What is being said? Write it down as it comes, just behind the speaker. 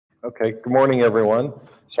Okay, good morning, everyone.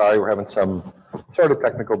 Sorry, we're having some sort of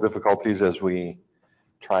technical difficulties as we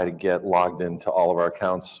try to get logged into all of our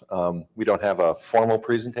accounts. We don't have a formal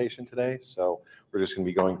presentation today, so we're just going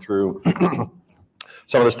to be going through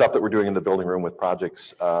some of the stuff that we're doing in the building room with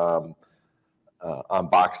projects on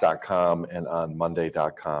box.com and on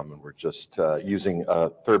monday.com. And we're just using a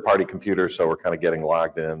third-party computer, so we're kind of getting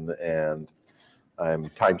logged in, and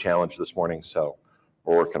I'm time challenged this morning, so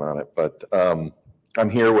we're working on it. But I'm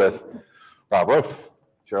here with Roef,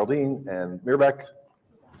 Geraldine, and Mirbek,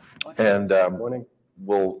 and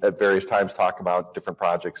we'll at various times talk about different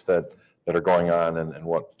projects that are going on and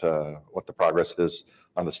what the progress is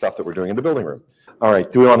on the stuff that we're doing in the building room. All right,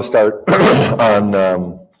 do we want to start on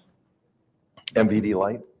MVD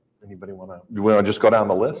Light? Anybody want to? Do we want to just go down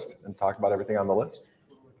the list and talk about everything on the list?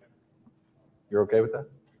 You're okay with that?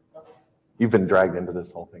 You've been dragged into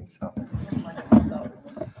this whole thing, so.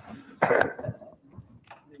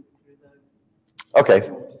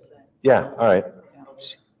 Okay. Yeah. All right.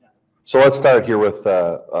 So let's start here with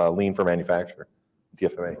lean for manufacturer,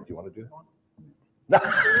 DFMA. Do you want to do that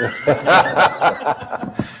one?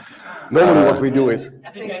 Normally, what we do is.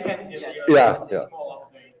 I think I can give you a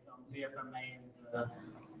small update on DFMA and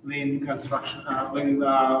lean construction,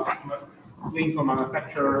 lean for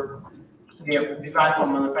manufacturer, design for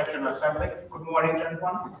manufacturing and assembly. Good morning,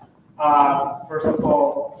 everyone. First of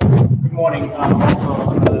all, good morning.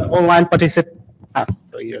 Also, online participant.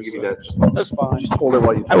 So Give me that. that's fine. Just hold it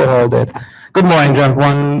while you. I will hold it. Good morning,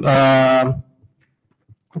 gentlemen. Good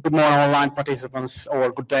morning, online participants,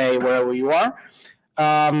 or good day, wherever you are.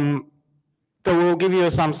 So we'll give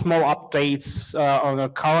you some small updates on the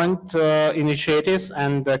current initiatives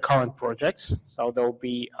and the current projects. So there will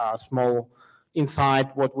be a small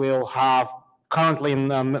insight what we'll have currently in,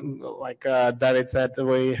 like David said,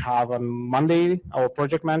 we have on Monday our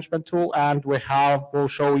project management tool, and we'll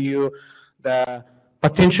show you the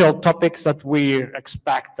potential topics that we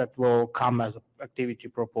expect that will come as activity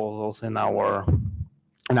proposals into our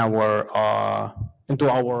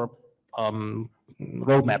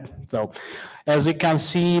roadmap. So, as you can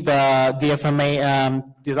see, the DFMA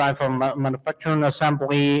design for manufacturing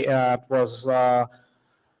assembly was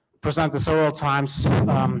presented several times.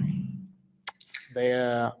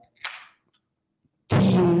 The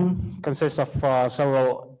team consists of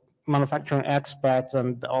several manufacturing experts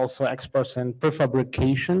and also experts in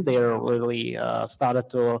prefabrication. They really started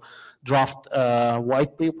to draft a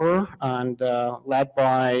white paper, and led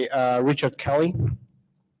by Richard Kelly.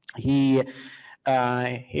 He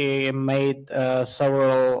made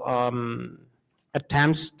several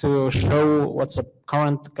attempts to show what's the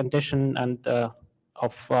current condition and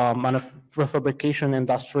of prefabrication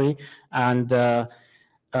industry, and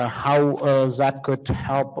how that could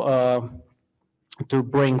help to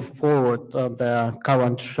bring forward the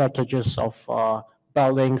current shortages of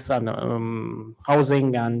buildings and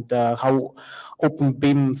housing, and how open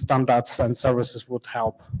BIM standards and services would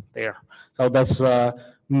help there. So that's the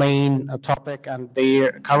main topic, and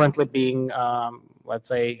they're currently being, let's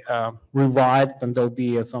say, revived, and there'll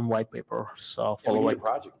be some white papers following.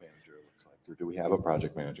 Project manager, it looks like. Or do we have a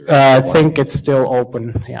project manager? I think it's still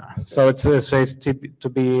open, yeah. So it says to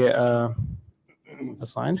be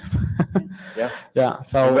assigned. Yeah. Yeah.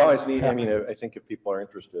 So we always need. I mean, I think if people are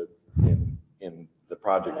interested in the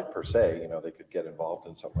project per se, they could get involved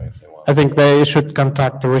in some way if they want. I think they should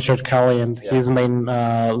contact Richard Kelly, and he's main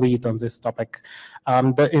lead on this topic.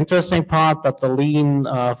 The interesting part that the lean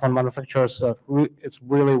for manufacturers it's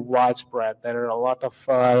really widespread. There are a lot of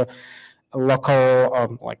local,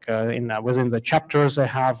 within the chapters. I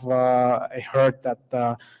I heard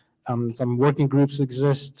that. Some working groups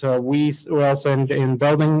exist. We're also in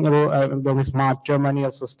buildingSMART Germany,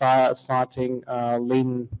 also starting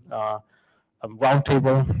lean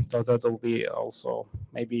roundtable. So that will be also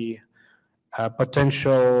maybe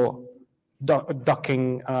potential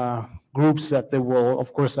docking groups that they will,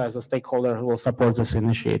 of course, as a stakeholder, who will support this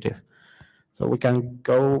initiative. So we can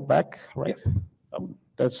go back, right? Yeah.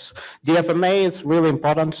 That's DFMA is really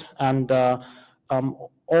important, and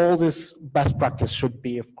all this best practice should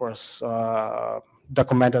be, of course,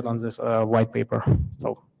 documented on this white paper.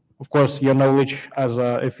 So, of course, your knowledge as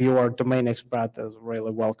if you are domain expert is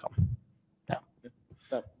really welcome. Yeah.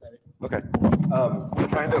 Okay.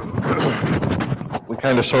 We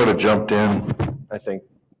kind of sort of jumped in, I think,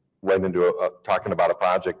 right into talking about a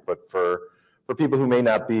project, but for people who may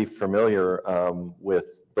not be familiar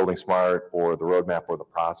with buildingSMART or the roadmap or the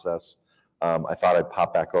process, I thought I'd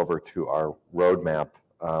pop back over to our roadmap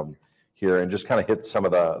here and just kind of hit some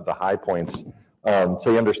of the high points so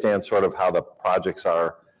you understand sort of how the projects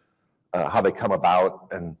are how they come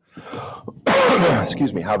about, and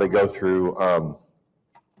excuse me, how they go through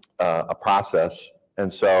a process.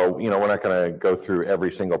 And so, we're not going to go through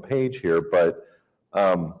every single page here, but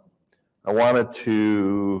I wanted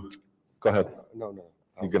to go ahead. No.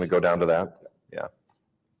 You're going to go down to that? Yeah.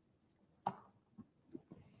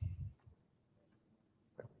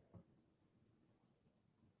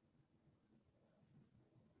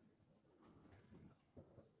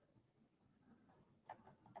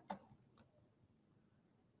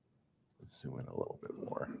 Zoom in a little bit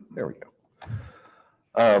more. There we go.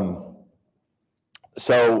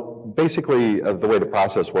 So basically, the way the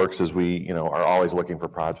process works is we, are always looking for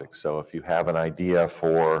projects. So if you have an idea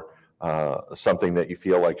for something that you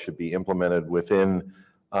feel like should be implemented within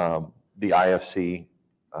the IFC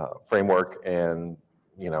framework, and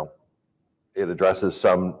it addresses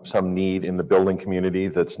some need in the building community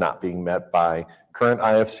that's not being met by current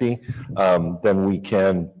IFC, then we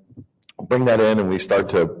can bring that in and we start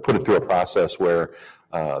to put it through a process where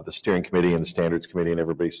the steering committee and the standards committee and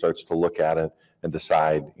everybody starts to look at it and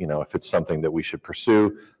decide, if it's something that we should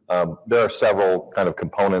pursue. There are several kind of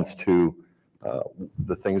components to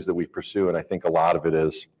the things that we pursue, and I think a lot of it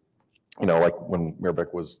is, like when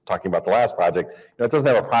Mirbek was talking about the last project, it doesn't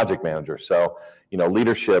have a project manager. So,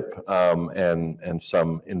 leadership and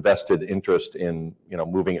some invested interest in,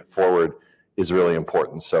 moving it forward is really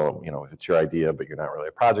important. So, if it's your idea, but you're not really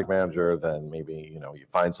a project manager, then maybe, you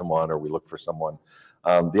find someone or we look for someone.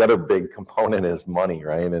 The other big component is money,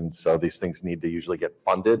 right? And so these things need to usually get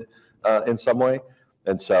funded in some way.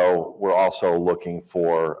 And so we're also looking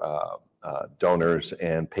for donors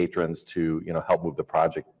and patrons to, help move the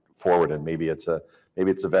project forward. And maybe it's a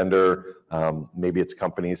vendor, maybe it's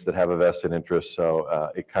companies that have a vested interest.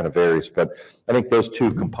 So it kind of varies. But I think those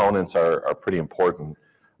two components are pretty important.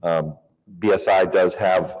 BSI does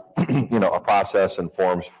have, a process and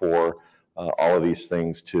forms for all of these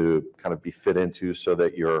things to kind of be fit into so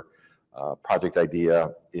that your project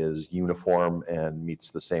idea is uniform and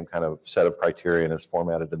meets the same kind of set of criteria and is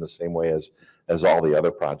formatted in the same way as all the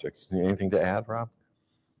other projects. Anything to add, Rob?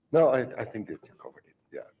 No, I think that you covered it.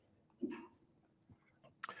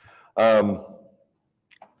 Yeah.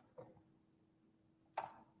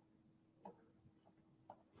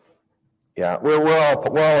 Yeah, we're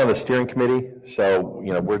all on the steering committee, so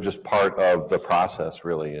we're just part of the process.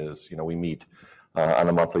 Really, is we meet on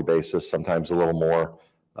a monthly basis, sometimes a little more,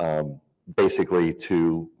 basically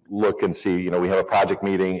to look and see. We have a project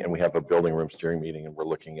meeting and we have a building room steering meeting, and we're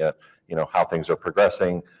looking at how things are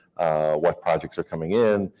progressing, what projects are coming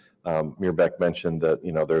in. Mirbek mentioned that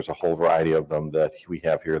there's a whole variety of them that we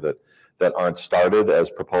have here that aren't started as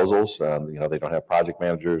proposals. They don't have project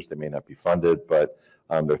managers, they may not be funded, but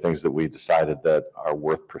they're things that we decided that are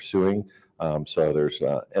worth pursuing. So there's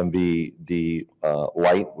MVD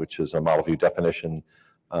Light, which is a model view definition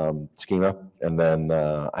schema. And then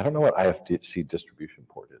I don't know what IFC distribution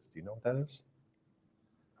port is. Do you know what that is?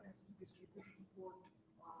 IFC distribution port.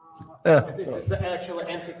 It's the actual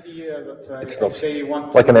entity that It's not they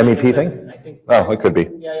want. Like an MEP thing? I think. Oh, it could be.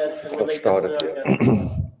 Yeah, It's not started yet.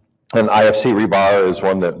 And IFC rebar is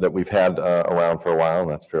one that we've had around for a while,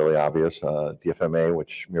 and that's fairly obvious. DFMA,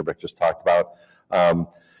 which Mirbek just talked about.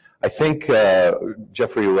 I think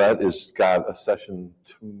Jeffrey Rett has got a session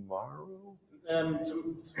tomorrow.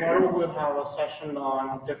 Tomorrow we'll have a session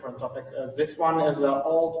on a different topic. This one is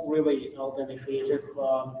really old initiative.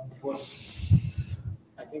 It was,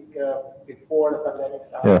 I think, before the pandemic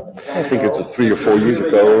started. Yeah. I think it's 3 or 4 years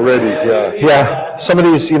ago already. Yeah. Yeah, some of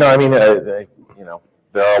these,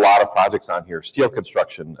 there are a lot of projects on here. Steel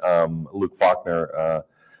construction, Luke Faulkner,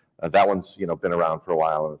 that one's been around for a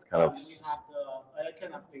while, and it's kind of. I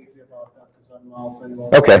can update you about that because I'm also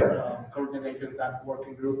involved. Okay. Coordinating that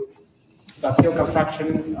working group. But steel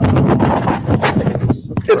construction.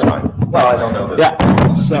 It's fine. Well, I don't know that.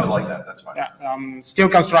 Yeah. Just leave it like that. That's fine. Yeah. Steel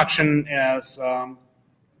construction is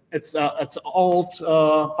it's old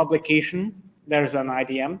publication. There is an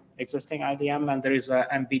IDM, existing IDM, and there is a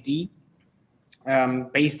MVD.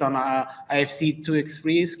 Based on IFC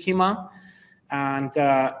 2x3 schema, and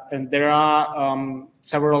there are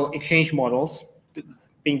several exchange models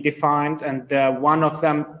being defined, and one of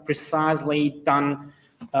them precisely done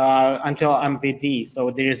until MVD. So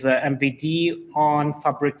there is a MVD on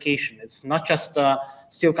fabrication. It's not just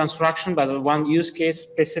steel construction, but one use case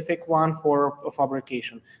specific one for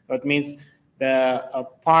fabrication. So it means the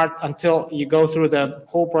part until you go through the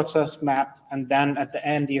whole process map, and then at the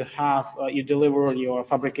end you have you deliver your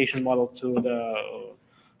fabrication model to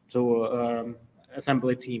the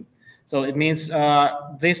assembly team. So it means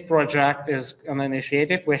this project is an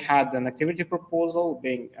initiative. We had an activity proposal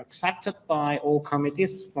being accepted by all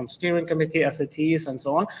committees, from steering committee, SATs, and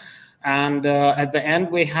so on. And at the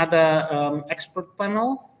end, we had a expert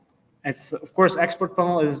panel. It's, of course, expert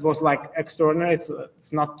panel was like extraordinary.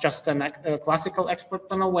 It's not just a classical expert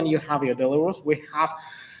panel when you have your deliverables. We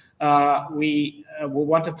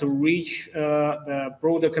wanted to reach the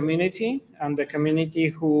broader community, and the community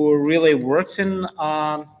who really works in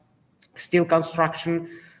steel construction,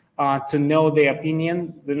 to know their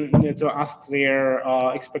opinion, to ask their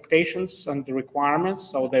expectations and the requirements.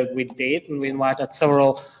 So that we did, and we invited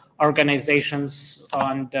several organizations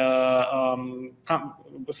and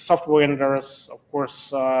software vendors, of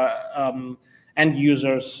course, end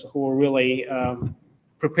users who really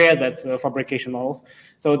prepare that fabrication models.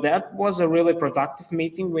 So that was a really productive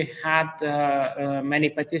meeting. We had many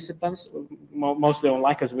participants, mostly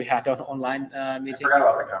online, because we had an online meeting. I forgot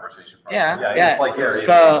about the conversation part. Yeah. It's like Gary.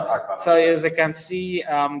 So as you can see,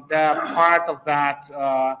 the part of that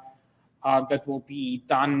that will be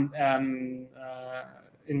done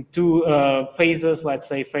in two phases. Let's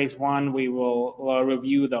say phase one, we will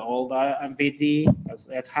review the old MVD, as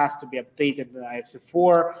it has to be updated in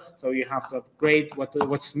IFC4. So you have to upgrade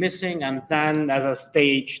what's missing, and then as a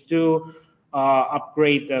stage two,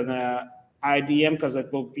 upgrade the IDM, because it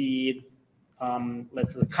will be,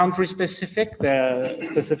 let's say, country specific. The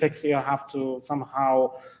specifics you have to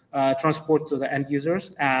somehow transport to the end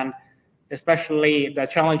users. And especially the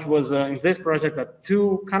challenge was in this project that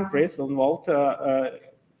two countries involved,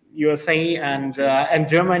 USA and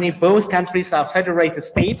Germany. Both countries are federated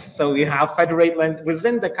states, so you have federate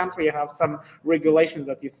within the country. You have some regulations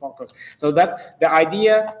that you focus. So that the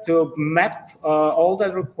idea to map all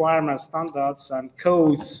the requirements, standards, and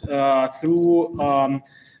codes through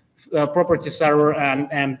property server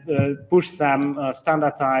and push them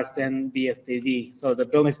standardized in BSDD. So the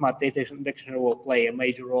buildingSMART data dictionary will play a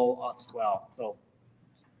major role as well. So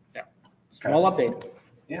yeah, small update.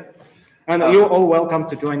 Yeah. And you're all welcome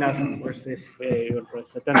to join us, of course, if you're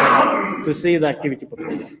interested, and to see the activity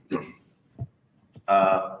proposal.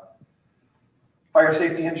 Fire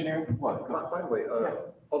safety engineering? What? By the way,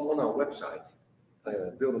 on our website,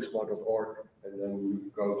 buildingSMART.org, and then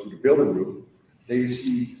you go to the building room, there you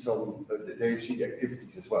see the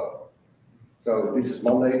activities as well. So this is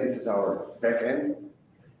Monday, this is our back end,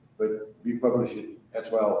 but we publish it as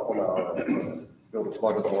well on our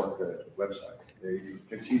buildingSMART.org website. You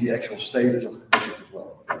can see the actual status of the project as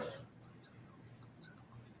well.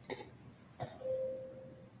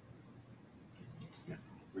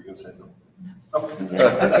 We're going to say something?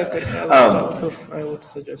 I would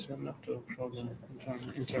suggest you not to show the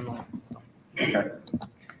internal stuff. Okay.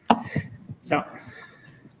 So,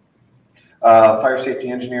 fire safety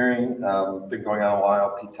engineering, been going on a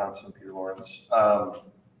while. Pete Thompson, Peter Lawrence.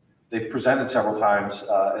 They've presented several times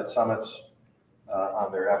at summits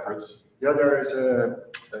on their efforts. Yeah, there is a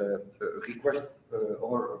request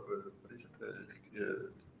or what is it?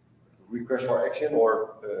 Request for action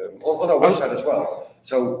or on our website as well.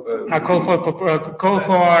 So call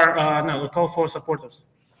for supporters.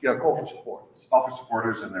 Yeah, call for supporters. Call for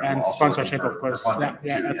supporters, and they're And also sponsorship, looking of course. for funding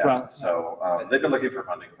Yeah, too, as well. So they've been looking for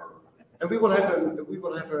funding for. And we will have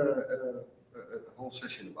a whole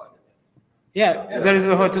session about it. Yeah, there is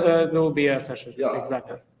there will be a session. Yeah.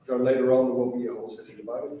 Exactly. So later on there will be a whole session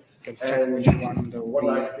about it. And one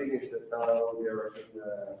nice thing is that now there is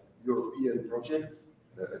a European project,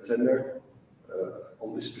 a tender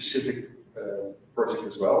on this specific project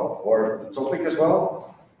as well, or the topic as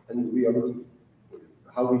well, and we are looking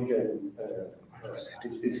how we can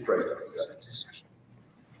integrate those.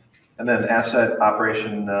 And then asset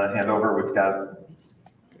operation handover, we've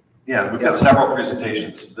got several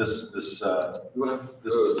presentations this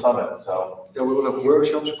summit. So yeah, we will have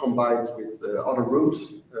workshops combined with other rooms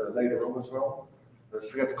later on as well.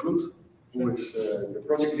 Fred Kloet, who is the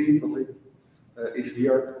project lead of it, is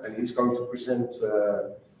here, and he's going to present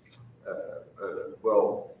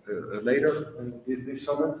later this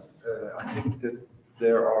summit. I think that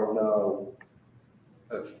there are now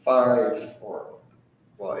 5 or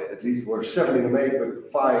at least we're 7 in the make,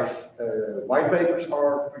 but 5 white papers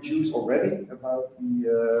are produced already about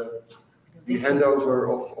the handover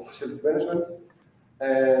of facility management,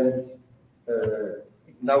 and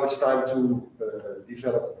now it's time to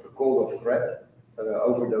develop a code of thread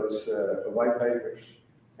over those white papers,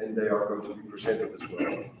 and they are going to be presented as well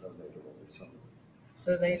later on this summer.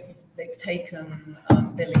 So they've taken,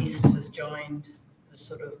 Bill East has joined the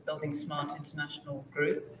sort of buildingSMART international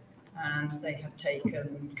group, and they have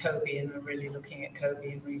taken COBE and are really looking at COBE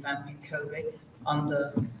and revamping COBE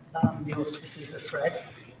under the auspices of Fred.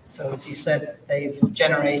 So as you said, they've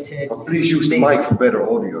generated. Oh, please use the mic for better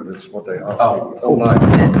audio. That's what they asked me Oh. online.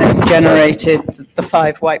 They've generated the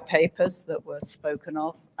 5 white papers that were spoken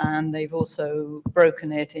of, and they've also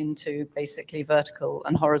broken it into basically vertical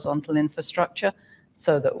and horizontal infrastructure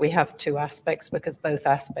so that we have 2 aspects, because both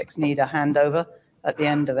aspects need a handover at the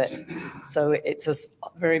end of it. So it's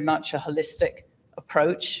very much a holistic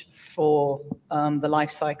approach for the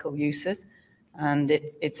life cycle uses. And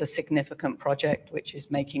it's a significant project which is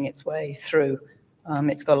making its way through.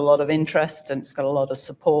 It's got a lot of interest and it's got a lot of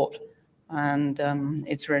support, and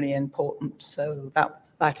it's really important. So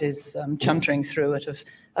that is chuntering through at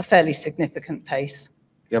a fairly significant pace.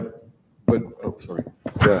 Yep. But, oh, sorry.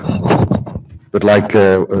 Yeah. But like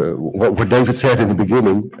what David said in the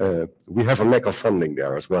beginning, we have a lack of funding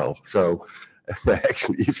there as well. So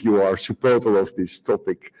actually, if you are a supporter of this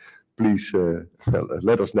topic, please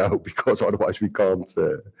let us know, because otherwise we can't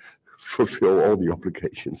fulfill all the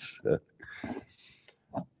obligations.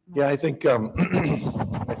 Yeah, I think that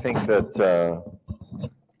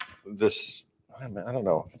this, I don't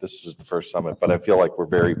know if this is the first summit, but I feel like we're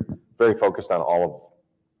very, very focused on all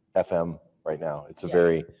of FM right now. It's a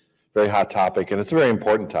very, very hot topic, and it's a very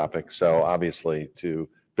important topic. So obviously to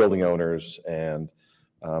building owners, and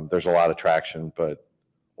there's a lot of traction, but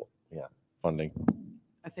yeah, funding.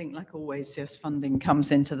 I think, like always, yes, funding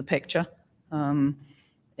comes into the picture.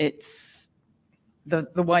 It's the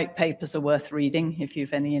white papers are worth reading if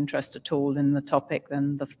you've any interest at all in the topic.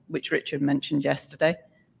 Then which Richard mentioned yesterday,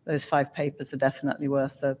 those 5 papers are definitely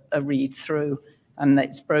worth a read through, and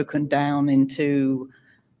it's broken down into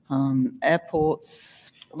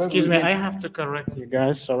airports. Excuse me, I have to correct you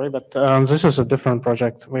guys. Sorry, but this is a different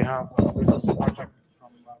project. We have this is a project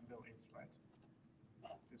from Bill East, right?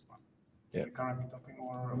 This one. Yeah. We're currently talking,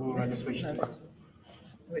 or we already switched.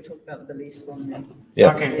 We talked about the least one. Then.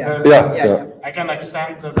 Yeah. Okay. Yeah. Yeah. I can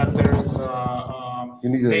extend that there is. You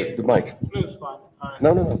need the mic. No, it's fine.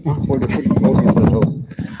 No. For the audience at home.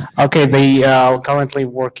 Okay, they are currently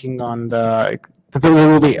working on the. There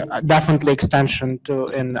will be definitely extension to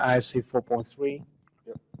in IFC 4.3.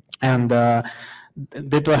 And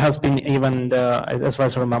that has been even, as far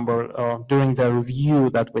as I remember, during the review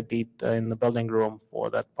that we did in the building room for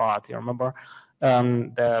that part, you remember,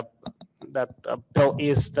 that Bill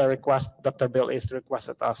East Dr. Bill East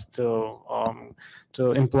requested us to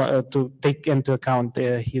take into account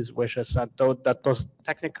his wishes. And that was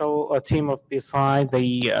technical team of BSI.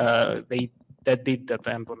 They did that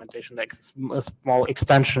implementation, like small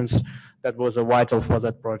extensions that was vital for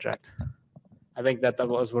that project. I think that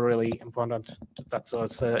was really important. That's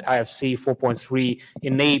IFC 4.3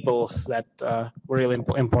 enables that really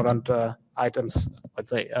important items,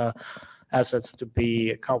 let's say, assets to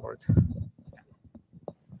be covered.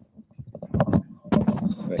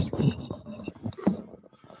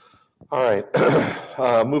 All right,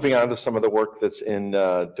 moving on to some of the work that's in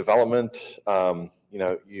development.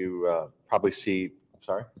 You probably see,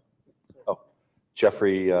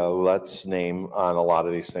 Jeffrey Lett's name on a lot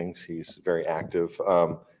of these things. He's very active.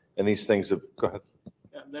 And these things have, go ahead.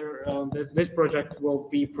 Yeah, this project will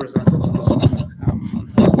be presented.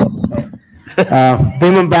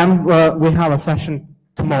 Bim and Bam, we have a session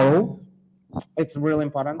tomorrow. It's really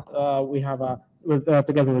important. We have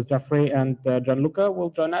together with Jeffrey and Gianluca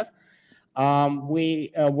will join us.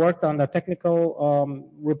 We worked on the technical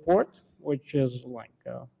report, which is like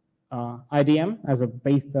IDM as a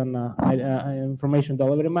based on information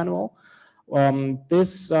delivery manual.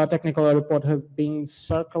 This technical report has been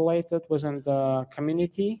circulated within the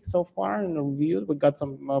community so far in the review. We got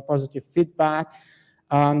some positive feedback.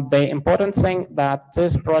 The important thing that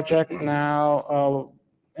this project now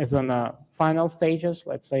is on the final stages.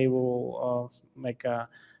 Let's say we'll make a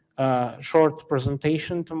short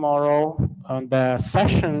presentation tomorrow. The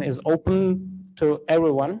session is open to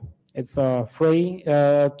everyone. It's free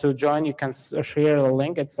to join. You can share the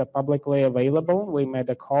link. It's publicly available. We made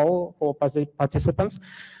a call for participants.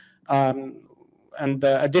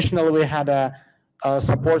 Additionally, we had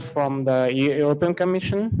support from the European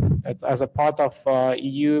Commission. It's as a part of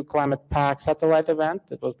EU Climate Pact satellite event.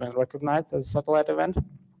 It was been recognized as a satellite event.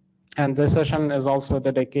 And this session is also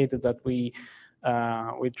dedicated that we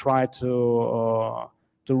try to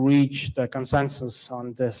reach the consensus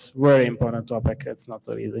on this very important topic. It's not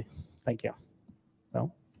so easy. Thank you. No,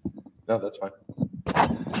 that's fine.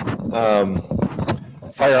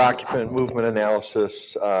 Fire occupant movement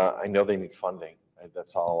analysis. I know they need funding.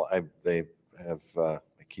 That's all. They have. I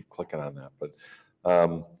keep clicking on that, but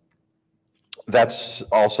that's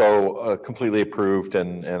also completely approved,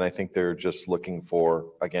 and I think they're just looking for,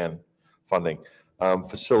 again, funding.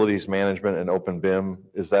 facilities management and open BIM.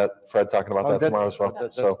 Is that Fred talking about that tomorrow as well?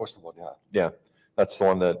 That was the one, yeah. Yeah, that's the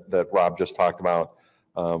one that Rob just talked about.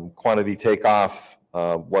 Quantity takeoff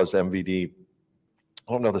was MVD.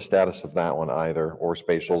 I don't know the status of that one either, or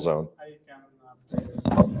spatial zone.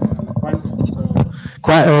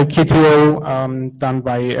 QTO done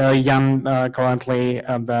by Jan currently,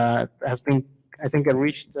 and has been, I think,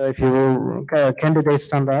 reached, if you will, candidate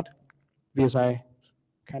standard, BSI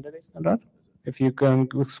candidate standard. If you can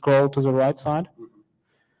scroll to the right side.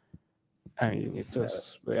 And it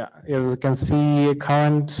does, yeah, as you can see,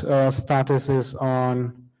 current status is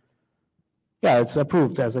on, yeah, it's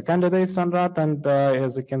approved as a candidate standard, and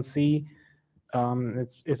as you can see,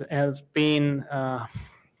 it has been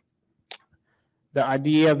the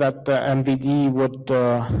idea that the MVD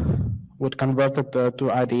would convert it to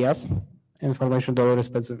IDS, information delivery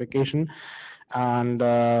specification, and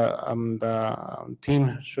the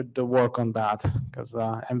team should work on that, because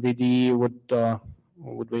MVD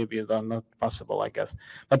would maybe not possible, I guess.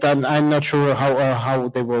 But I'm not sure how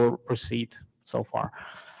they will proceed so far.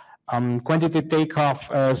 Quantity takeoff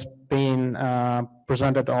has been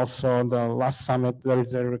presented also on the last summit. There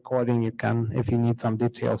is a recording. You can, if you need some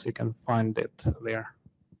details, you can find it there.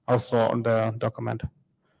 Also on the document,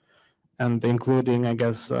 and including, I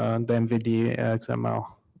guess, the MVD XML.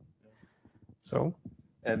 So.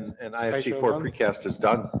 And IFC4 precast is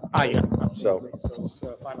done. Yeah. So it's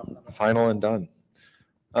final and done.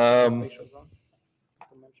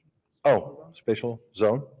 Spatial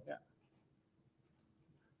zone? Yeah.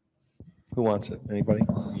 Who wants it? Anybody?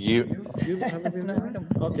 You? Okay,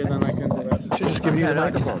 then I can do that. Should just give you the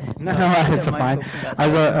microphone. No, it's fine.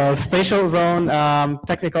 As a spatial zone,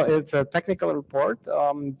 it's a technical report.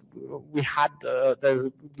 We had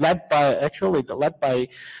led by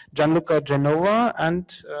Gianluca Genova and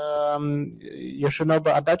Yoshinobu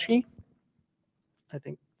Adachi. I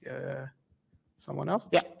think someone else.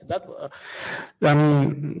 Yeah, that.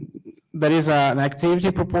 There is an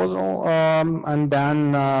activity proposal, and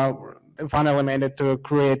then finally made it to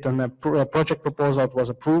create a project proposal that was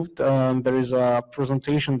approved. There is a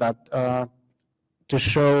presentation that to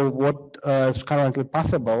show what is currently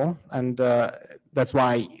possible, and that's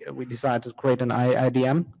why we decided to create an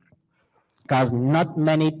IDM, because not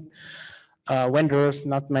many vendors,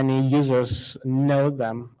 not many users know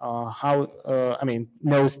them,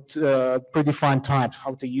 knows predefined types,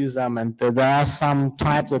 how to use them, and there are some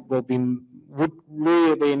types that would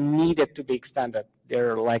really needed to be extended.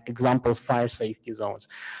 They're like examples, fire safety zones.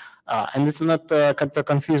 And it's not to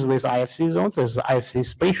confuse with IFC zones. There's IFC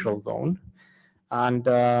spatial zone. And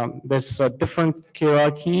there's a different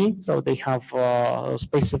hierarchy. So they have a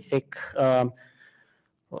specific, how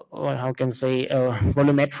can I say,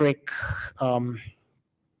 volumetric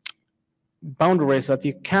boundaries that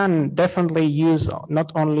you can definitely use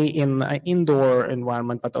not only in an indoor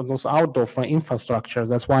environment, but also outdoor for infrastructure.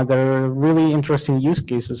 That's why there are really interesting use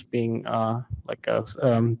cases being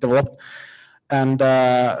developed. And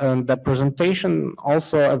the presentation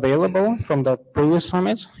also available from the previous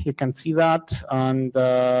summit. You can see that. And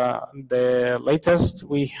the latest,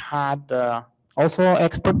 we had also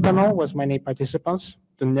expert panel with many participants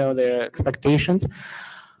to know their expectations.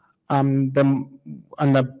 On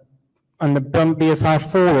the BSI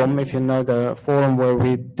forum, if you know the forum where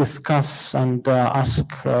we discuss and ask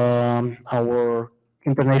our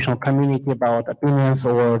international community about opinions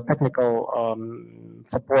or technical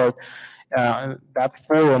support, that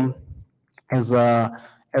forum is an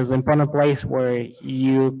important place where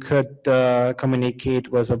you could communicate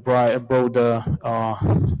with a broader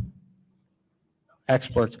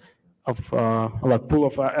experts of pool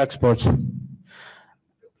of experts.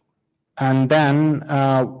 And then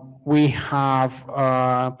we have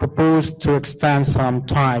proposed to extend some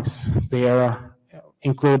types there,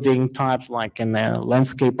 including types like in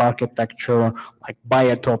landscape architecture, like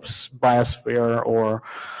biotopes, biosphere, or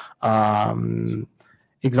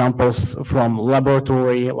examples from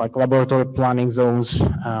laboratory, like laboratory planning zones.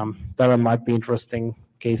 There might be interesting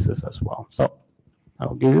cases as well. So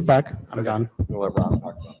I'll give you back. I'm done. We'll let Rob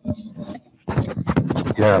talk about this.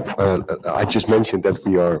 Yeah, I just mentioned that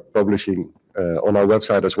we are publishing on our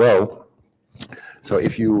website as well. So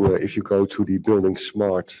if you go to the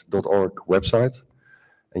buildingSMART.org website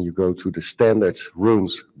and you go to the standards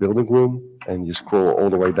rooms building room and you scroll all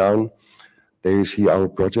the way down, there you see our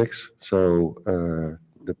projects. So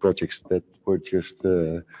the projects that were just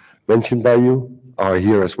mentioned by you are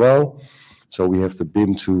here as well. So we have the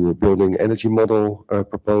BIM to building energy model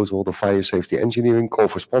proposal, the fire safety engineering, call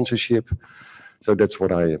for sponsorship. So that's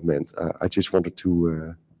what I meant. I just wanted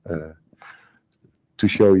to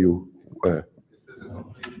show you.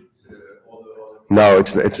 No,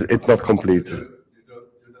 it's not complete.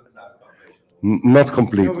 Not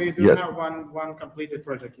complete No, we do yet. have one completed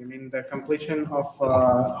project. You mean the completion of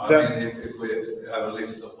if we have a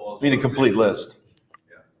list of all. I mean, a complete list.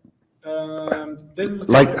 this is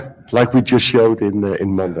Like we just showed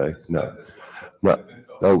in Monday. No.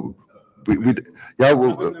 We yeah.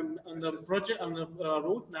 on the project on the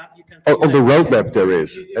roadmap you can see On the roadmap there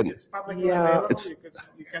is. it's publicly yeah, available.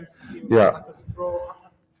 You can see scroll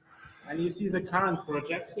up, and you see the current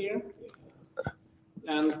projects here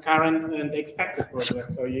and current and expected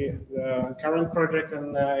projects. So the current project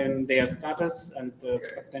and their status and the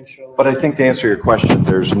potential. But I think to answer your question,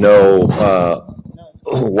 there's no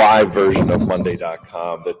live version of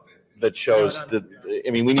Monday.com that shows that. I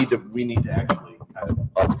mean, we need to actually kind of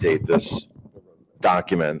update this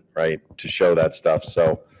document, right, to show that stuff.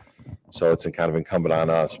 So it's kind of incumbent on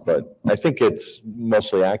us. But I think it's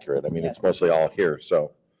mostly accurate. I mean, it's mostly all here.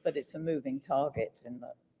 So. But it's a moving target in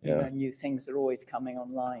that new things are always coming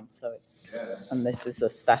online. So and this is a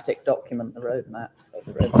static document, the roadmap. So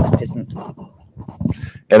the roadmap isn't.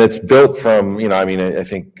 And it's built from, I mean, I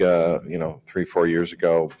think, 3-4 years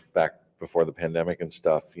ago, back before the pandemic and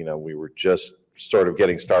stuff, we were just sort of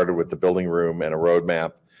getting started with the building room and a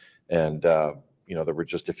roadmap. And, there were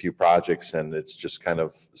just a few projects and it's just kind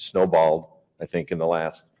of snowballed, I think, in the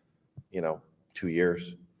last, 2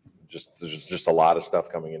 years. There's just a lot of stuff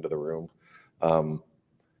coming into the room.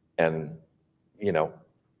 And,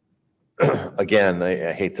 again,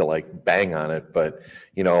 I hate to like bang on it, but,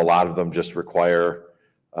 a lot of them just require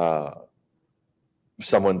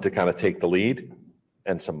someone to kind of take the lead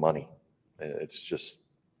and some money. It's just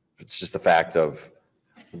the fact of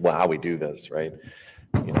how we do this, right?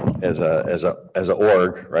 As a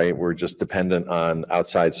org, right? We're just dependent on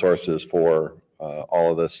outside sources for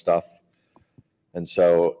all of this stuff. And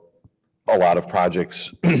so a lot of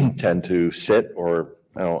projects tend to sit or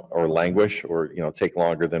languish or, take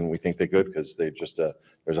longer than we think they could because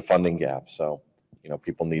there's a funding gap. So,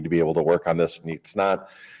 people need to be able to work on this. And it's not,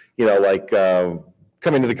 like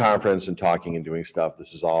coming to the conference and talking and doing stuff.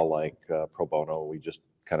 This is all like pro bono. We just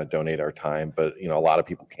kind of donate our time. But, a lot of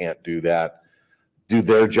people can't do that, do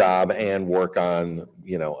their job and work on,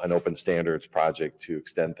 an open standards project to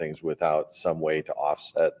extend things without some way to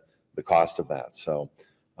offset the cost of that. So,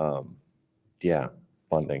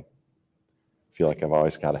 funding. I feel like I've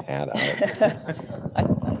always got a hat on it.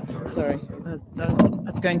 Sorry, I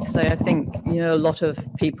was going to say, I think, a lot of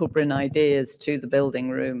people bring ideas to the building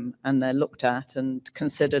room and they're looked at and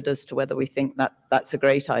considered as to whether we think that that's a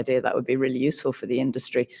great idea, that would be really useful for the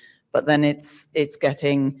industry. But then it's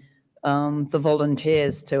getting the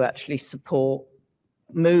volunteers to actually support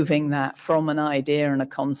moving that from an idea and a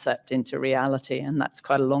concept into reality. And that's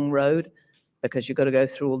quite a long road because you've got to go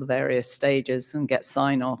through all the various stages and get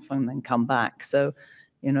sign off and then come back. So,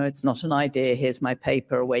 it's not an idea, here's my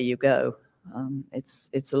paper, away you go.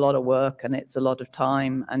 It's a lot of work and it's a lot of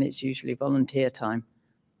time and it's usually volunteer time.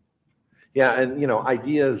 Yeah, and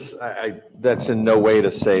ideas, that's in no way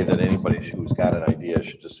to say that anybody who's got an idea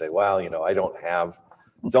should just say, well,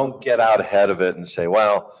 don't get out ahead of it and say,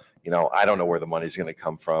 well, I don't know where the money's going to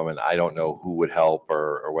come from and I don't know who would help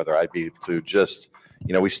or whether I'd be able to just,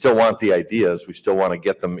 we still want the ideas. We still want to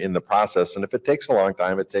get them in the process. And if it takes a long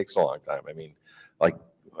time, it takes a long time. I mean, like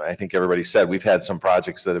I think everybody said, we've had some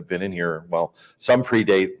projects that have been in here. Well, some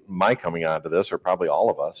predate my coming onto this or probably all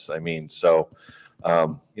of us. I mean, so,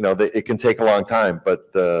 it can take a long time,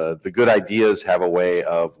 but the good ideas have a way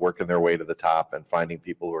of working their way to the top and finding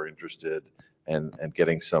people who are interested and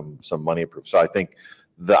getting some money approved. So I think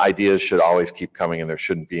the ideas should always keep coming and there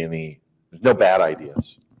shouldn't be there's no bad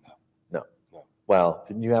ideas. No. Well,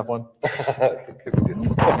 didn't you have one?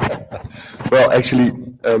 Well, actually,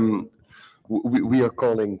 we are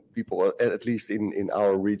calling people, at least in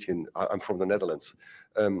our region, I'm from the Netherlands,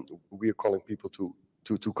 we are calling people to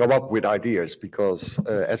come up with ideas because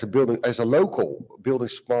as a local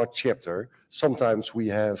buildingSMART chapter, sometimes we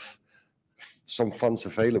have some funds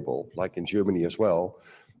available, like in Germany as well,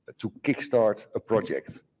 to kickstart a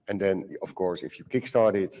project. And then, of course, if you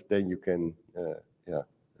kickstart it, then you can,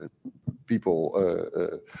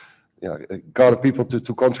 gather people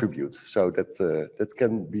to contribute. So that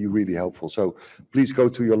can be really helpful. So please go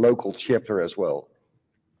to your local chapter as well.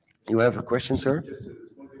 You have a question, sir? Just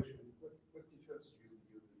one question.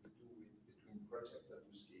 What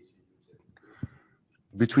difference do you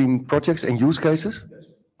do between projects and use cases? Between projects and use cases? Yes.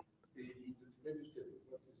 How do you manage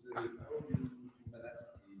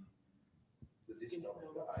the list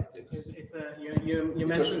of items? You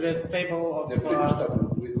mentioned this table of the previous stuff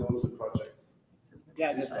with all the projects.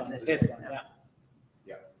 Yeah, this one,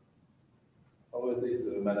 yeah. How is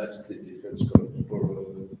it managed the different columns?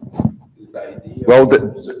 this idea? Well,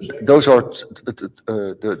 Subject? those are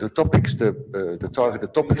the topics. The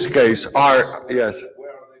topics case are yes.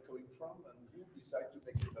 Where are they coming from, and who decide to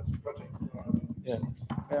make it as a project? Yeah.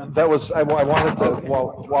 That was, I wanted to,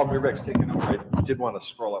 while Mirbek's taking over, I did want to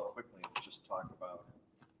scroll up quickly and just talk about,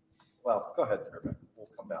 well, go ahead, Mirbek. We'll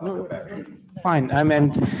come back. I'll go back. Fine. I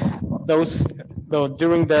mean,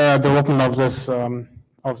 during the development of this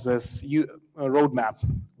roadmap,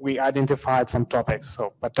 we identified some topics,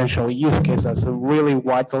 so potential use cases are really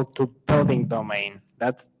vital to building domain.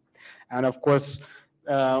 And of course,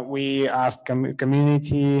 we asked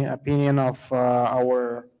community opinion of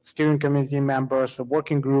our steering committee members, the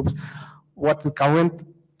working groups, what the current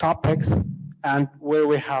topics and where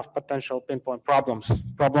we have potential pinpoint problems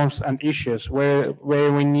and issues, where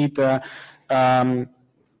we need our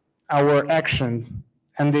action,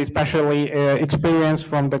 and especially experience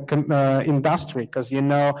from the industry, because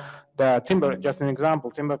the timber, just an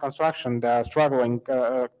example, timber construction, they're struggling,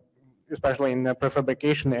 especially in the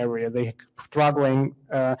prefabrication area, they're struggling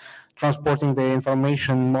transporting the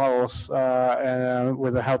information models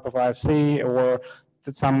with the help of IFC, or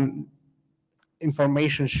that some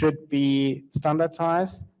information should be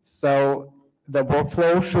standardized. So the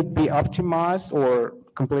workflow should be optimized or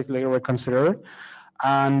completely reconsidered.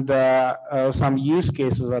 And some use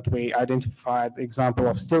cases that we identified, example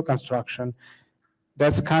of steel construction,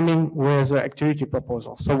 that's coming with an activity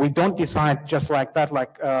proposal. So we don't decide just like that,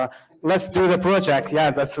 like let's do the project. Yeah,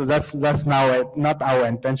 that's now not our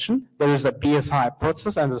intention. There is a BSI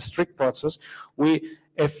process and a strict process.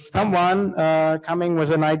 If someone coming with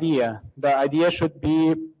an idea, the idea should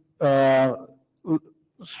be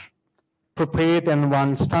prepared in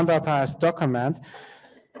one standardized document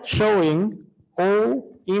showing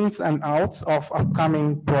all ins and outs of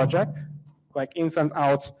upcoming project, like ins and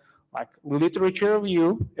outs, like literature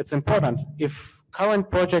review. It's important. If current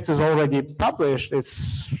project is already published, it's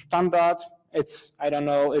standard, it's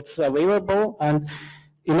available, and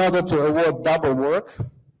in order to avoid double work,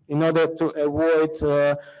 in order to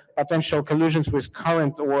avoid potential collisions with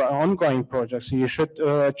current or ongoing projects, you should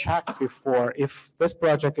check before if this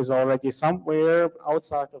project is already somewhere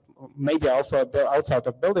outside of, maybe also outside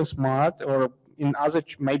of buildingSMART, or in other,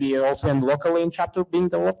 maybe also in locally in chapter being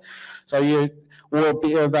developed. So you will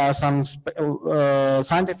be, there are some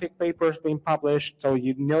scientific papers being published, so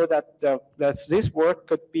you know that this work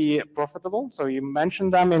could be profitable. So you mention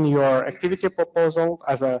them in your activity proposal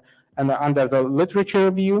and under the literature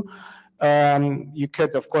review. You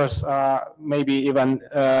could, of course, maybe even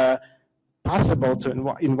possible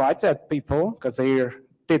to invite that people, because they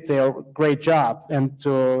did their great job, and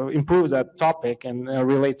to improve that topic and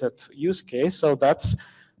related use case. So that's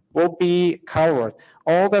will be covered.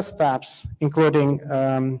 All the steps, including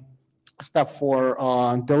step for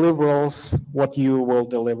deliverables, what you will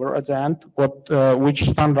deliver at the end, which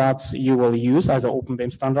standards you will use as open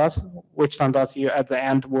BIM standards, which standards you at the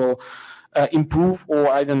end will improve, or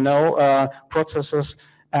I don't know, processes.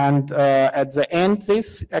 And at the end,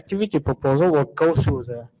 this activity proposal will go through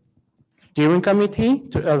the steering committee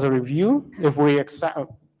as a review. If we accept,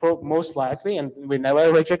 most likely, and we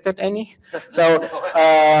never rejected any. So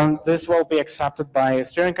this will be accepted by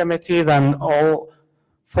steering committee, then all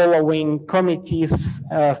following committees,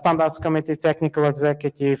 standards committee, technical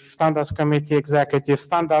executive, standards committee, executive,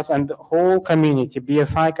 standards, and the whole community,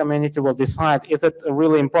 BSI community, will decide, is it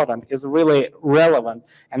really important, is it really relevant?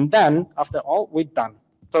 And then, after all, we're done.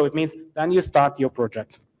 So it means then you start your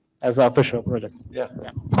project as an official project. Yeah.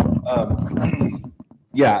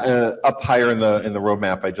 Up higher in the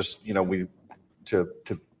roadmap, I just, to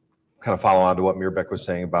kind of follow on to what Mirbek was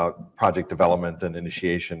saying about project development and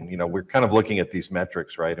initiation, we're kind of looking at these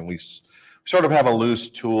metrics, right? And we sort of have a loose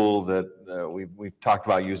tool that we've talked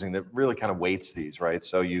about using that really kind of weights these, right?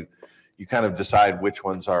 So you kind of decide which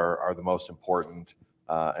ones are the most important,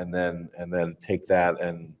 and then take that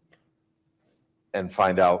and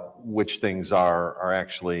find out which things are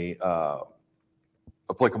actually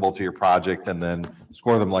applicable to your project, and then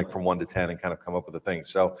score them like from 1 to 10 and kind of come up with a thing.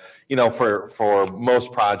 So, for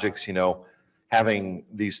most projects, having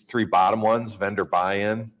these 3 bottom ones, vendor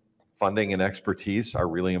buy-in, funding, and expertise, are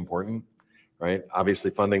really important, right?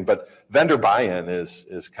 Obviously funding, but vendor buy-in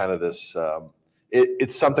is kind of this,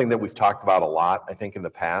 it's something that we've talked about a lot, I think, in the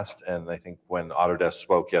past. And I think when Autodesk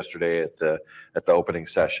spoke yesterday at the opening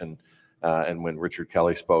session, and when Richard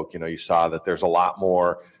Kelly spoke, you saw that there's a lot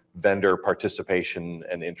more vendor participation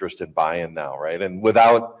and interest in buy-in now, right? And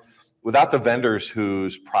without the vendors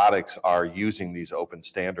whose products are using these open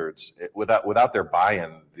standards, without their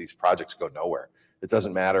buy-in, these projects go nowhere. It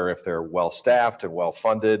doesn't matter if they're well-staffed and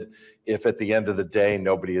well-funded, if at the end of the day,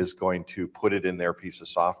 nobody is going to put it in their piece of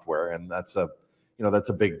software. And that's a, that's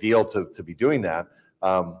a big deal to be doing that.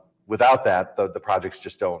 Without that, the projects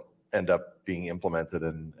just don't end up being implemented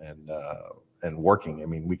and working. I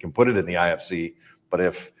mean, we can put it in the IFC, but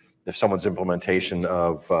if someone's implementation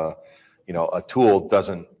of a tool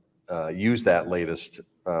doesn't use that latest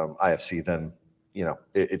IFC, then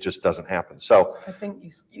it just doesn't happen. So I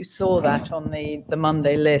think you saw that on the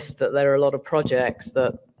Monday list, that there are a lot of projects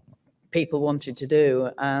that people wanted to do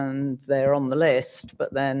and they're on the list,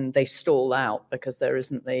 but then they stall out because there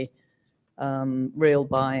isn't the real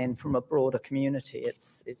buy-in from a broader community.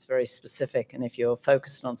 It's very specific, and if you're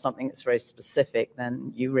focused on something that's very specific,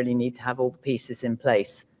 then you really need to have all the pieces in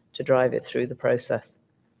place to drive it through the process.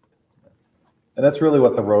 And that's really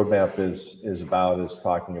what the roadmap is about, is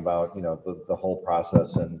talking about, the whole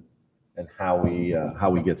process and how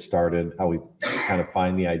we get started, how we kind of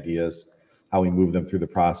find the ideas, how we move them through the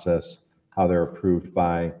process, how they're approved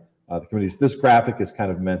by the committees. This graphic is kind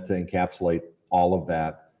of meant to encapsulate all of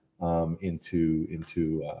that into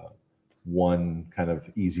one kind of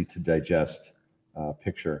easy to digest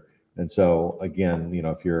picture. And so again,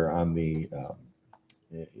 if you're on the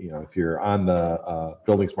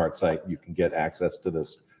buildingSMART site, you can get access to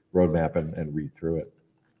this roadmap and read through it.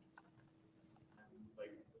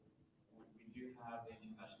 Like, we do have the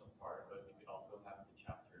international part, but we also have the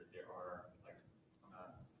chapters. There are, like, on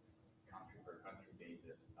a country per country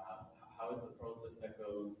basis. How is the process that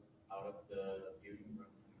goes out of the building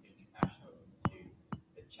room from the international into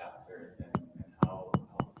the chapters, and how's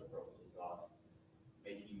the process of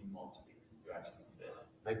making more tweaks to actually fit?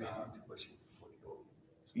 Maybe I need to question before you go.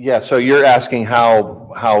 Yeah, so you're asking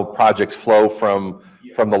how projects flow from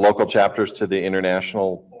the local chapters to the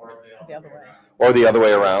international, or the other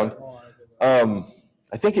way around.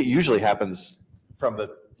 I think it usually happens from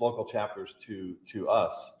the local chapters to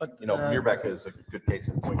us. But Mirbek is a good case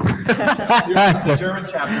in point. The German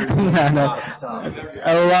chapter is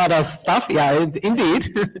a lot of stuff. Yeah, indeed.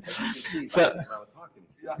 So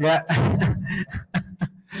yeah.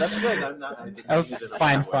 That's good. I'm not.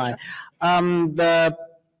 Fine. The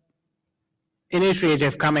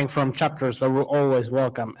initiative coming from chapters are always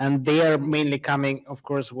welcome, and they are mainly coming, of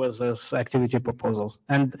course, with this activity proposals.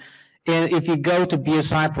 And if you go to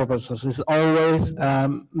BSI proposals, it's always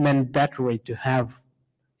mandatory to have.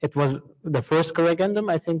 It was the first corrigendum,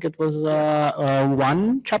 I think it was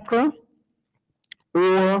one chapter,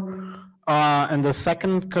 or in the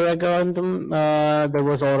second corrigendum, there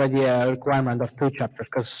was already a requirement of 2 chapters,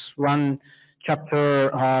 because one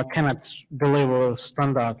chapter cannot deliver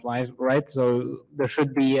standard, right? So there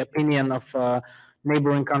should be opinion of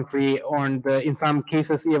neighboring country, or in some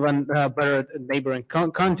cases even better neighboring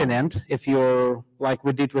continent. If you're like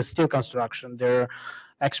we did with steel construction, there are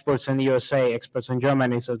experts in the USA, experts in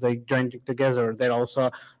Germany, so they joined together. They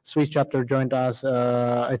also, Swiss chapter joined us.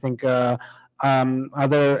 I think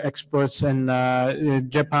other experts in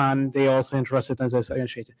Japan, they also interested in this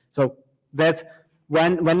initiative. So that's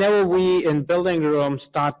whenever we in building room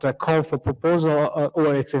start a call for proposal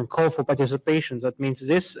or it's a call for participation, that means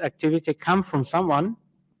this activity comes from someone,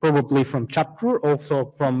 probably from chapter,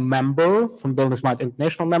 also from member, from buildingSMART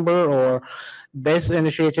international member, or this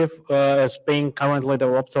initiative is being currently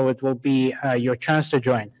developed, so it will be your chance to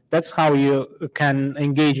join. That's how you can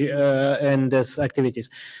engage in these activities.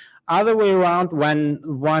 Other way around, when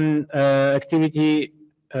one activity,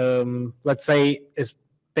 let's say, is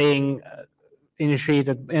being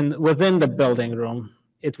initiated within the building room,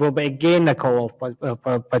 it will be again a call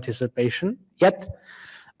of participation. Yet,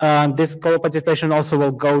 this call of participation also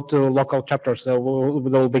will go to local chapters. So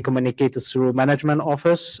will be communicated through management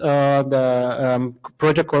office, the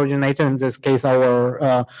project coordinator, in this case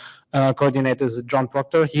our coordinator is John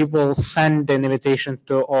Proctor. He will send an invitation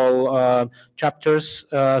to all chapters,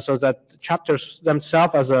 so that chapters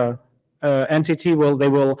themselves as a entity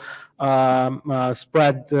will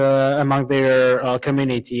spread among their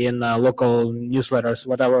community in local newsletters,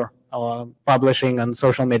 whatever, publishing on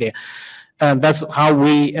social media. And that's how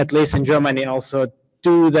we, at least in Germany, also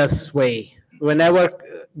do this way. Whenever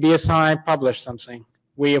BSI publish something,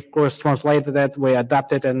 we of course translated it, we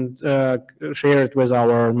adapted and share it with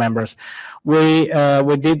our members. We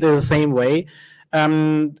did the same way.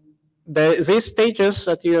 These stages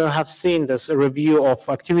that you have seen, this review of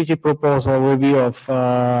activity proposal, review of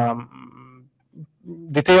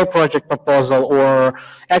detailed project proposal, or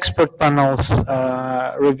expert panels,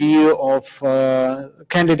 review of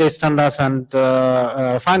candidate standards and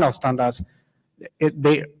final standards,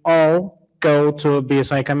 they all go to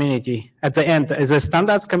BSI community. At the end, the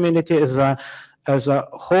standards community is a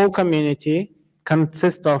whole community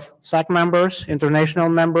consists of SAC members, international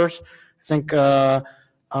members. I think the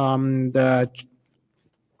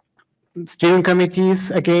steering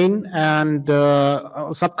committees again, and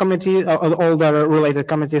subcommittee, all the related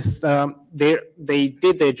committees, they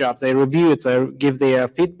did their job. They review it, they give their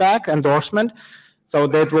feedback, endorsement. So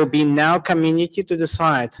that will be now community to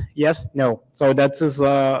decide yes, no. So that is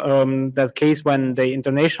that case when the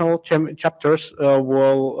international chapters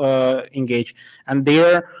will engage, and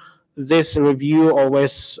there this review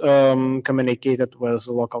always communicated with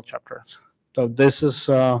the local chapters. So this is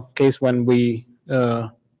a case when we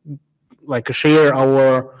like share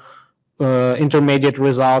our intermediate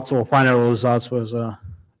results or final results with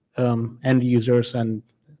end users and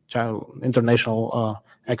international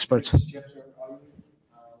experts.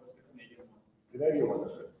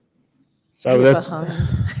 So that's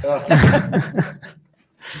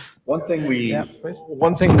one thing we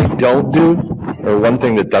don't do, or one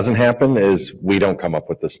thing that doesn't happen, is we don't come up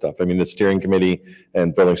with this stuff. I mean, the steering committee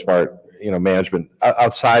and buildingSMART, management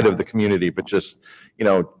outside of the community, but just,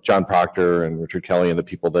 John Proctor and Richard Kelly and the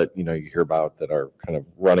people that, you hear about that are kind of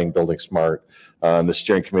running buildingSMART, the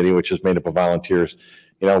steering committee, which is made up of volunteers.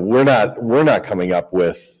 We're not coming up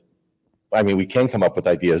with, I mean, we can come up with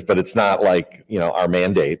ideas, but it's not like, our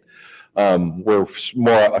mandate. We're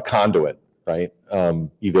more a conduit, right?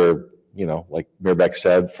 Either, like Mirbek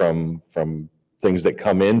said, from things that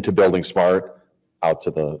come into buildingSMART out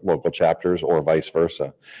to the local chapters, or vice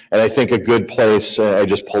versa. And I think a good place, I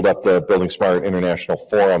just pulled up the buildingSMART International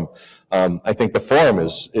Forum. I think the forum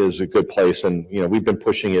is a good place, and we've been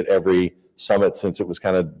pushing it every summit since it was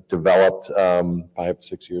kind of developed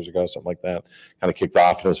 5-6 years ago, something like that. Kind of kicked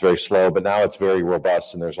off and it was very slow, but now it's very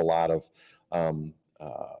robust and there's a lot of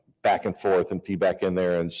back and forth and feedback in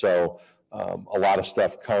there. And so a lot of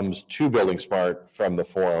stuff comes to buildingSMART from the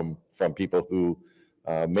forum, from people who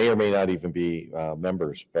may or may not even be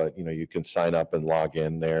members, but you can sign up and log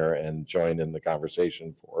in there and join in the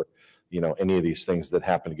conversation for any of these things that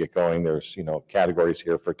happen to get going. There's categories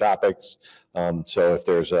here for topics. So if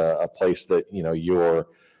there's a place that you're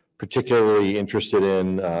particularly interested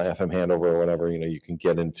in, FM handover or whatever, you can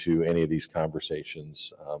get into any of these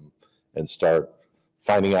conversations and start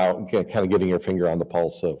finding out and kind of getting your finger on the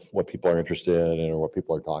pulse of what people are interested in or what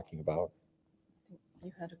people are talking about.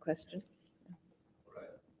 You had a question? Right.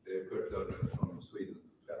 Kurt Lerner from Sweden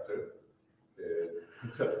chapter.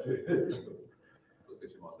 Just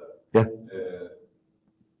position myself. Yeah.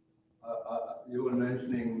 You were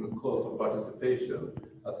mentioning the call for participation.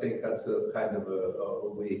 I think that's a kind of a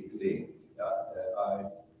weak link. I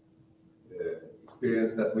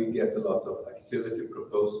experience that we get a lot of activity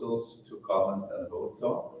proposals to comment and vote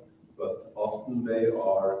on, but often they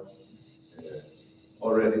are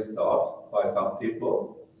already staffed by some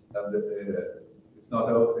people, and it's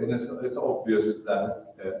obvious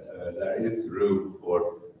that there is room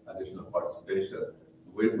for additional participation.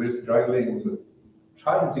 We're struggling,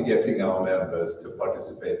 trying to getting our members to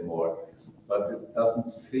participate more, but it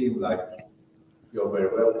doesn't seem like you're very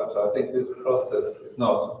welcome. So I think this process is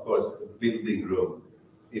not, of course, a building room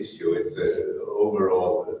issue. It's an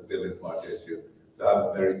overall buildingSMART issue. To have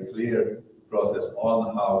a very clear process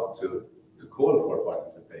on how to call for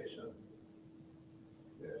participation.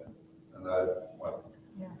 Yeah. And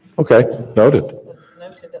Okay, noted.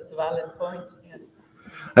 Noted, that's a valid point. Yeah.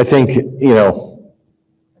 I think, A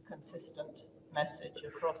consistent message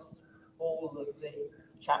across all of the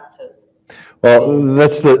chapters. well,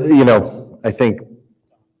 that's I think,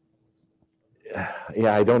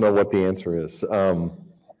 I don't know what the answer is.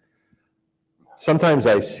 Sometimes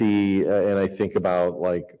I see and I think about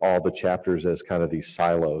like all the chapters as kind of these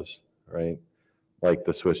silos, right? Like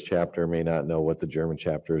the Swiss chapter may not know what the German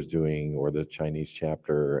chapter is doing, or the Chinese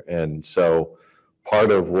chapter. And so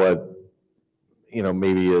part of what,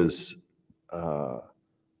 maybe is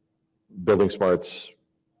buildingSMART's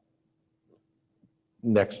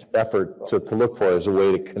next effort to look for is a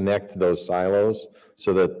way to connect those silos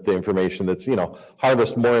so that the information that's,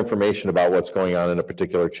 harvest more information about what's going on in a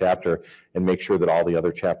particular chapter and make sure that all the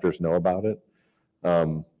other chapters know about it.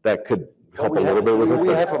 That could help a little bit with it. We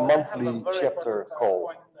have a monthly chapter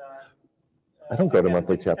call. I don't go to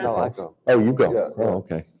monthly chapter No, I calls. go. Oh, you go? Yeah. Oh,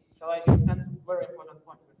 okay. So I just had a very important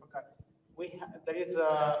point we forgot. There is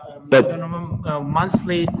a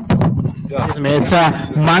monthly, Excuse me, it's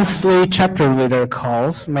a monthly chapter leader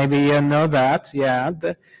calls. Maybe you know that. Yeah.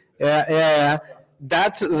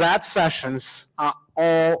 That sessions are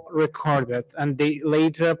all recorded and they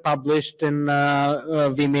later published in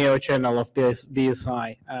Vimeo channel of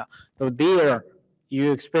BSI. So there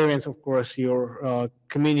you experience, of course, your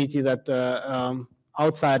community that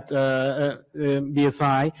outside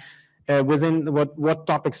BSI, within what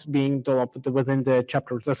topics being developed within the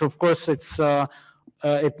chapter. So of course,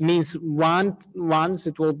 it means once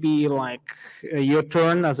it will be like your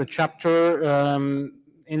turn as a chapter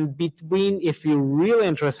in between if you're really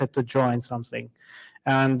interested to join something,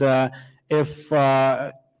 and if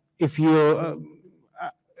you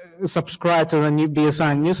subscribe to the new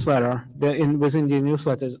BSI newsletter, within the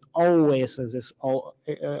newsletter is always this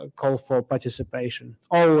call for participation.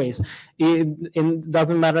 Always, it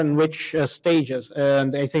doesn't matter in which stages.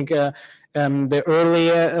 And I think the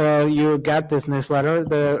earlier you get this newsletter,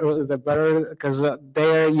 the better, because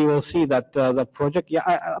there you will see that the project. Yeah,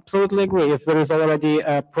 I absolutely agree. If there is already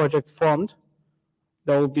a project formed,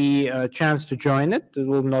 there will be a chance to join it. It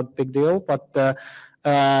will not big deal, but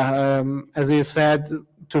as you said,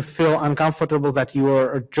 to feel uncomfortable that you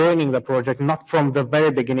are joining the project, not from the very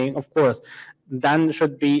beginning, of course, then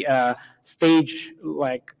should be a stage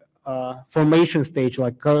like formation stage,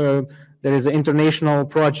 like there is an international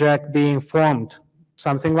project being formed,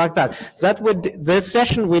 something like that. This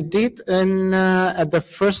session we did at the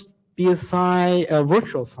first BSI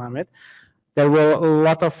virtual summit. There were a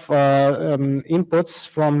lot of inputs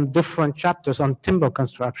from different chapters on timber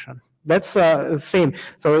construction. That's the same.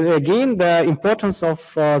 So again, the importance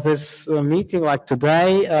of this meeting like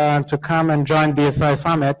today to come and join BSI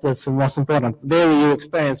Summit, that's the most important. There you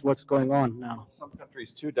experience what's going on now. Some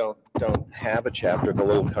countries too don't have a chapter. The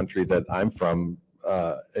little country that I'm from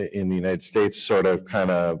in the United States sort of kind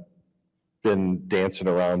of been dancing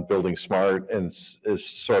around building smart and is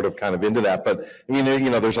sort of kind of into that. But you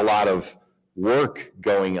know, there's a lot of work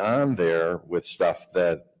going on there with stuff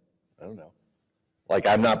that, I don't know. Like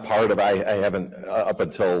I'm not part of, I haven't, up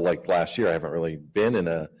until like last year, I haven't really been in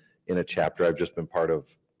a chapter. I've just been part of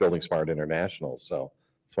Building Smart International. So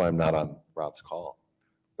that's why I'm not on Rob's call.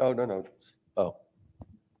 No. Oh,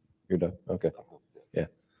 you're done? Okay. Yeah.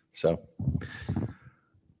 So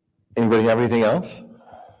anybody have anything else?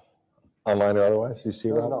 Online or otherwise? You see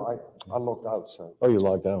Rob? No, I logged out, so. Oh, you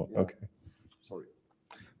logged out? Yeah. Okay. Sorry.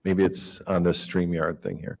 Maybe it's on this StreamYard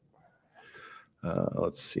thing here.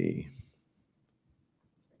 Let's see.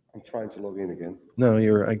 I'm trying to log in again. No,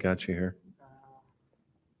 I got you here.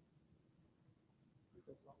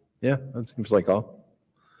 Yeah, that seems like all.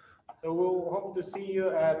 So we'll hope to see you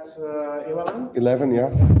at 11. 11, yeah.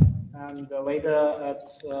 And later at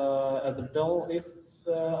the Bill is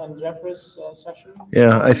and Jeffrey's session.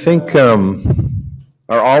 Yeah, I think, are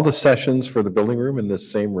all the sessions for the building room in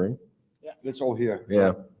this same room? Yeah. It's all here.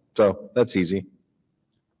 Yeah, so that's easy.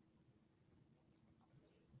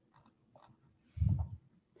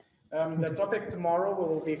 The topic tomorrow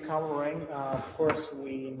will be covering, of course,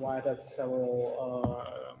 we invited several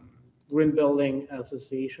green building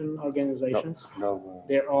association organizations. No.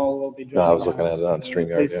 They all will be joining No, I was looking us. at it on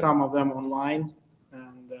StreamYard, There's yeah. some of them online,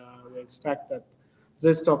 and we expect that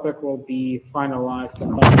this topic will be finalized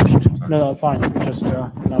and published. No, fine, just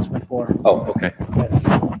announcement for. Oh, okay. Yes.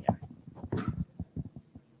 Yeah.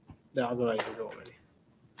 The other I did already.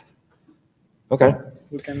 Okay.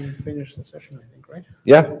 We can finish the session, I think, right?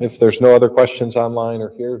 Yeah, if there's no other questions online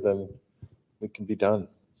or here, then we can be done.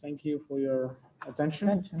 Thank you for your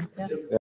attention. Yes.